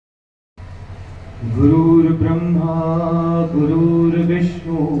गुरुर्ब्रह्मा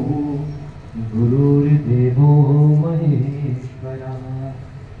गुरुर्विष्णु गुरुर्देवो महेश्वरा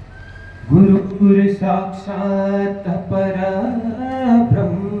गुरुर्साक्षात् परब्रह्मा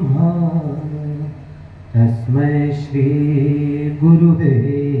तस्मै श्री गुरुवे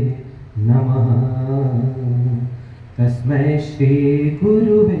नमः तस्मै श्री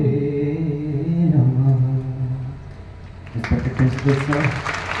गुरुवे नमः। Respected principals, sir,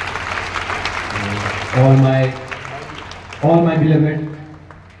 all my beloved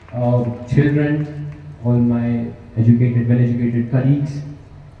children, all my well-educated colleagues.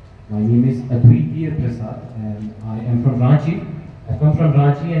 My name is Adwitiya Prasad and I am from Ranchi. I come from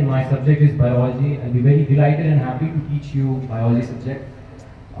Ranchi and my subject is biology. I'll be very delighted and happy to teach you biology subject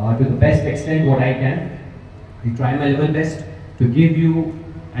to the best extent what I can. I try my level best to give you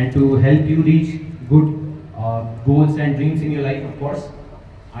and to help you reach good goals and dreams in your life, of course.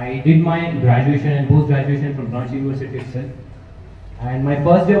 I did my graduation and post-graduation from Ranchi University itself. And my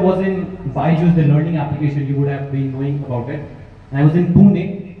first year was in Byju's, the learning application, you would have been knowing about it. And I was in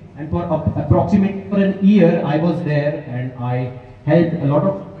Pune, and for approximately an year I was there and I helped a lot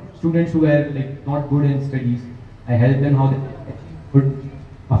of students who were like not good in studies. I helped them how they could,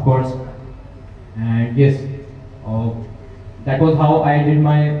 of course. And yes, that was how I did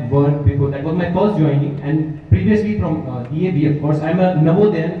my work before. That was my first joining, and previously from DAB, of course, I'm a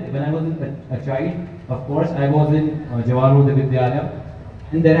Navodaya. When I was a child, of course, I was in Jawaharlal Vidyalaya,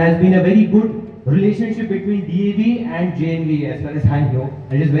 and there has been a very good relationship between DAB and JNV as far as I know.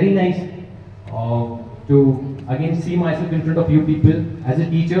 It is very nice to again see myself in front of you people as a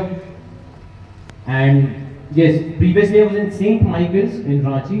teacher. And yes, previously I was in St. Michael's in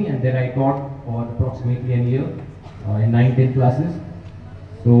Ranchi, and there I taught for approximately a year. In 9-10 classes.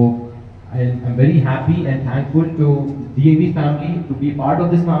 So I'm very happy and thankful to DAV family to be part of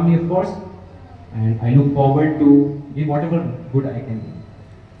this family, of course, and I look forward to give whatever good I can do.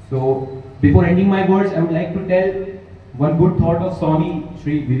 So before ending my words, I would like to tell one good thought of Swami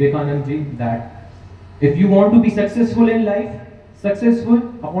Sri Vivekananda ji, that if you want to be successful in life, successful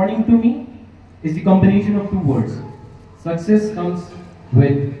according to me is the combination of two words. Success comes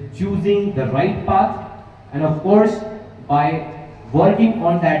with choosing the right path, and of course by working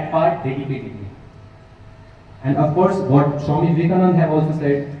on that path dedicatedly. And of course what Swami Vivekananda have also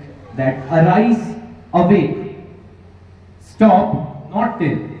said, that arise, awake, stop, not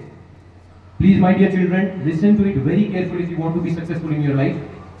till. Please my dear children, listen to it very carefully if you want to be successful in your life.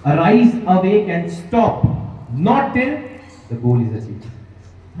 Arise, awake and stop, not till the goal is achieved.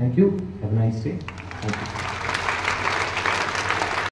 Thank you. Have a nice day. Thank you.